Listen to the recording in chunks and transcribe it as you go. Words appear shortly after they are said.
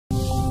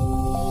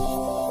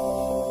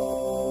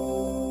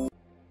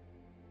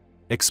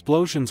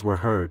Explosions were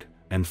heard,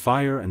 and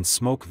fire and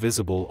smoke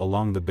visible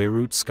along the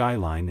Beirut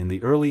skyline in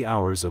the early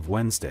hours of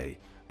Wednesday,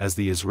 as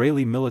the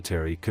Israeli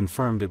military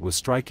confirmed it was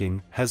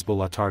striking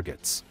Hezbollah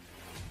targets.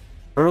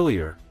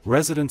 Earlier,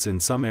 residents in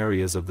some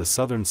areas of the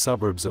southern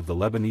suburbs of the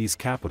Lebanese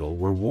capital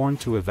were warned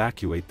to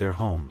evacuate their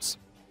homes.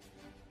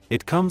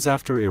 It comes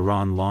after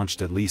Iran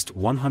launched at least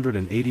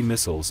 180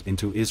 missiles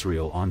into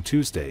Israel on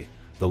Tuesday,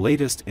 the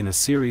latest in a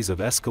series of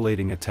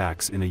escalating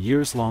attacks in a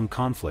years-long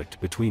conflict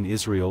between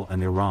Israel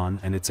and Iran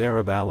and its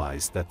Arab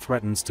allies that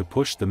threatens to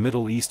push the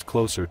Middle East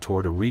closer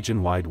toward a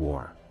region-wide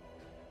war.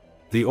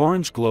 The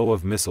orange glow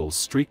of missiles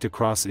streaked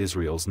across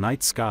Israel's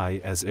night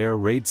sky as air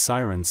raid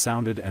sirens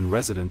sounded and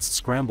residents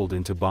scrambled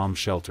into bomb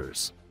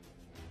shelters.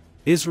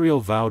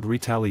 Israel vowed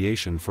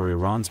retaliation for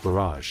Iran's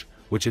barrage,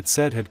 which it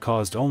said had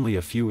caused only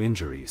a few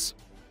injuries.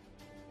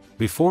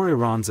 Before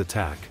Iran's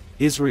attack,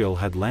 Israel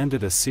had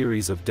landed a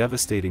series of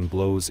devastating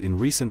blows in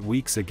recent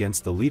weeks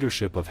against the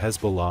leadership of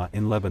Hezbollah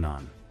in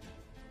Lebanon.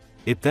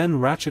 It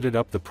then ratcheted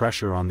up the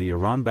pressure on the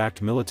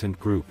Iran-backed militant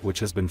group, which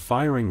has been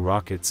firing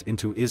rockets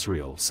into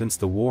Israel since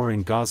the war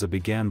in Gaza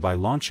began by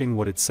launching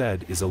what it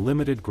said is a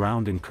limited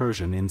ground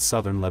incursion in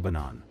southern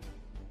Lebanon.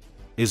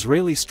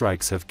 Israeli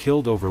strikes have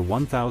killed over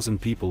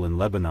 1,000 people in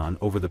Lebanon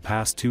over the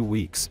past 2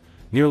 weeks,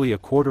 nearly a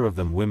quarter of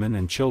them women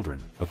and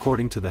children,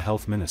 according to the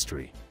health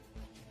ministry.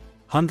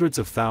 Hundreds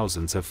of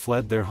thousands have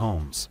fled their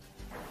homes.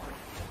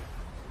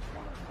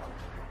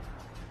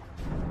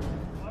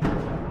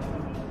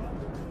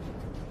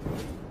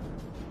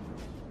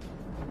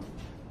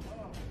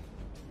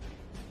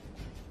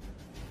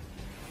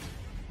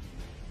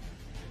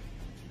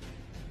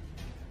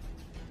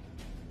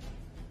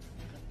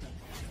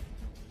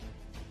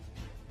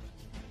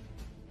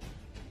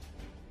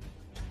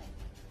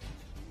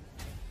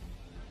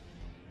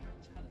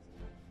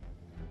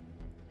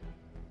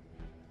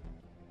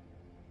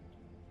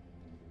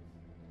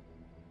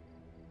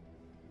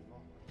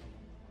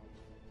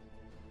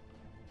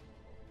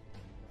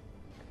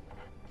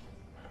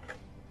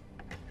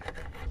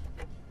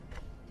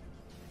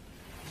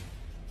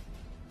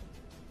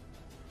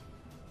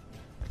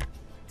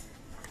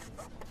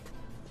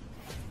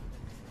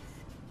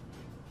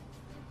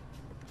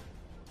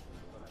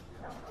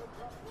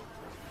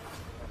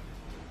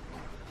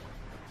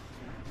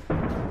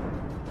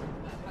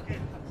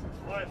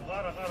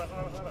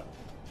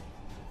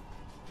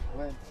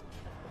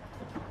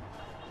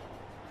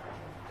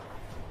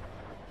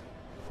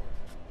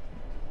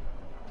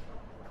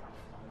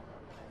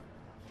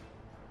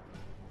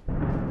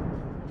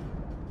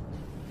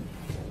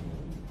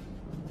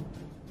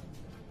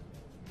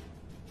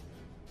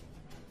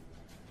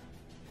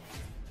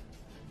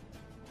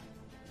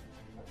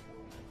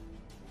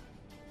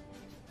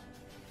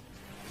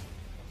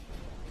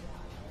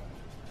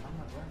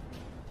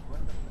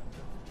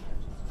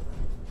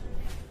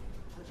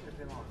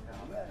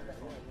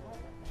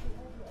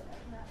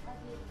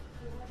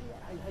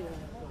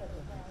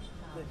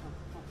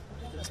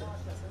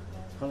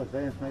 خلاص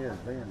بين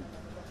بين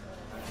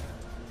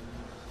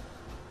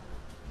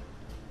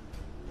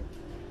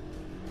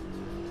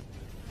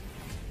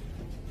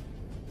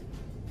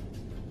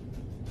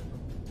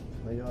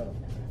طيارة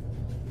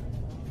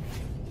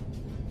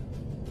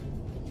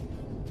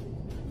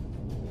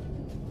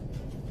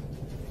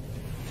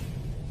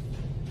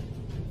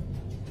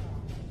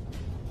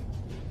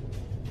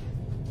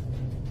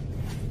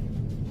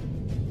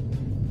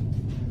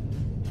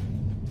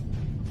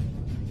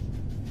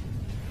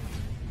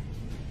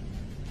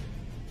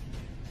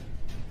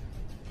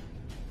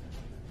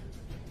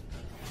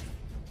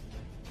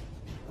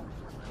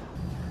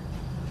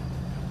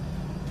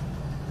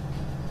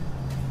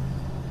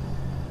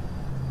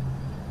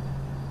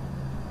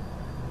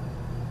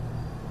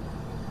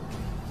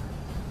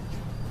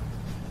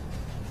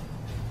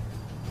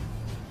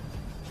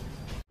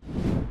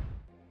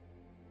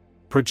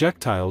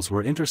Projectiles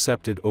were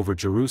intercepted over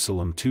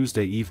Jerusalem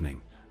Tuesday evening,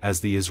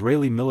 as the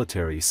Israeli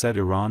military said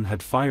Iran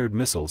had fired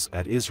missiles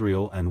at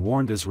Israel and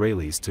warned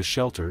Israelis to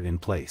shelter in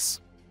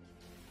place.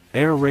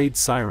 Air raid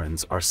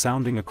sirens are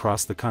sounding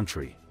across the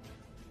country.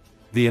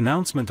 The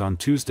announcement on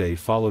Tuesday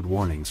followed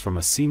warnings from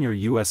a senior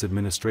U.S.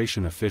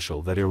 administration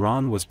official that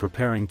Iran was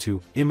preparing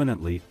to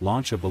imminently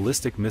launch a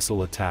ballistic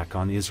missile attack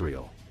on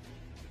Israel.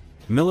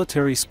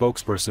 Military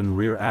spokesperson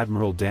Rear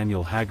Admiral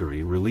Daniel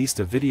Hagari released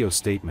a video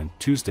statement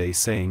Tuesday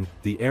saying,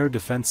 "The air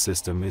defense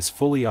system is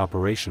fully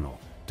operational,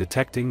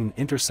 detecting and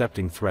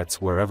intercepting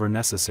threats wherever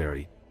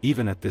necessary,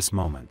 even at this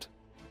moment."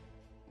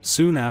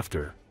 Soon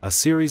after, a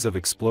series of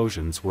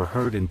explosions were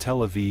heard in Tel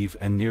Aviv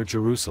and near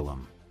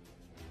Jerusalem.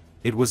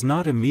 It was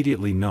not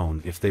immediately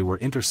known if they were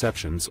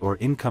interceptions or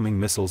incoming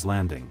missiles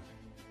landing.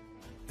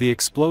 The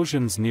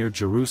explosions near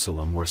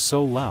Jerusalem were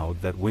so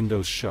loud that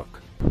windows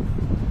shook.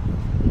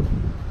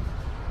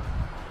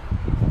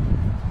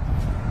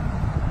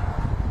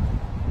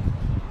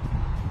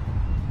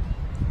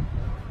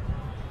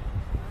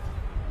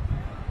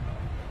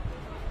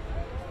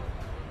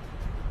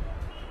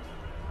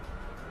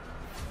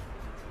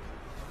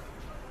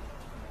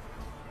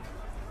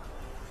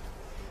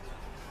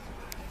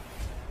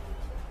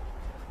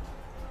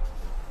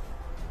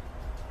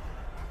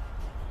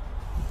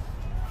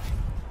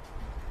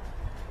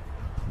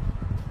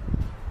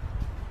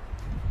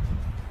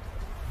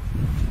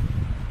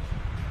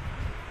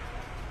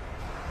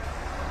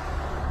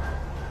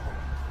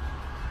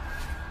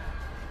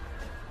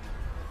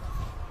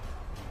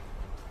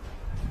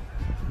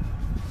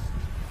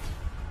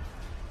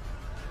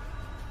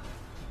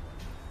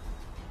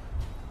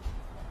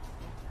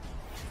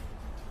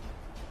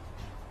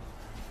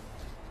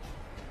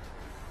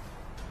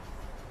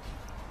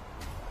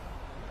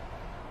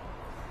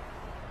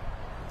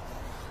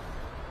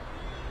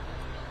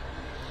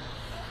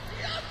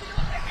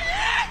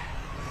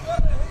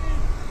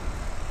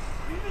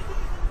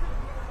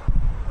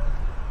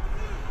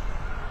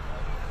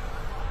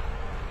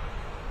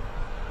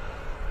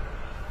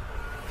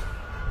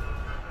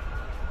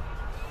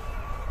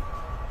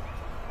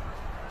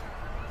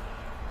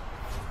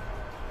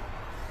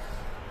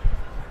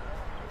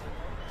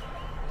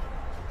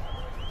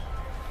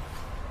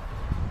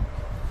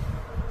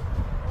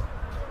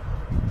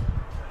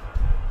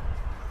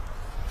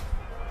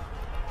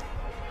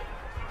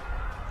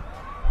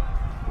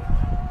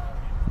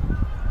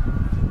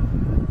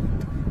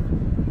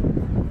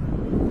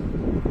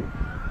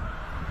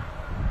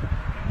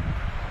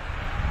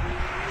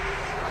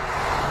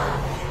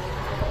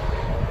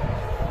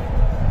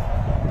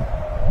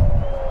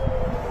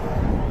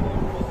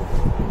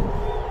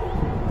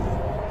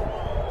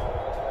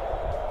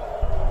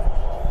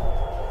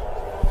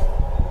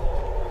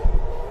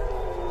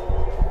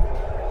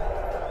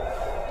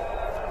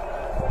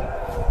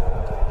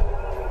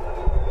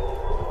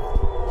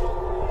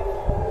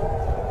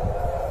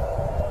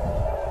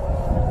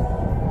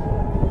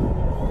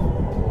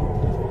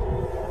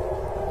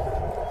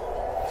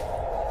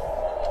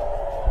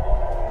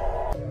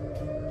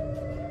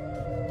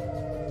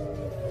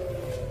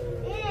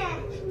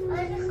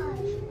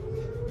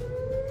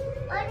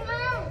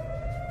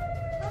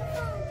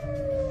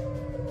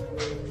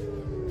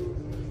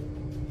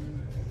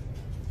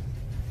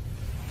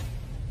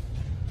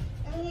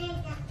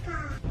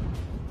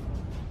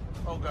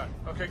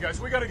 guys,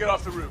 we got to get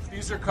off the roof.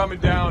 These are coming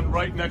down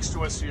right next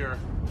to us here.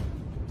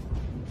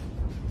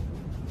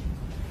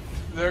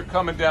 They're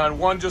coming down.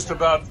 One just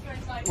about.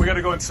 We got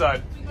to go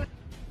inside.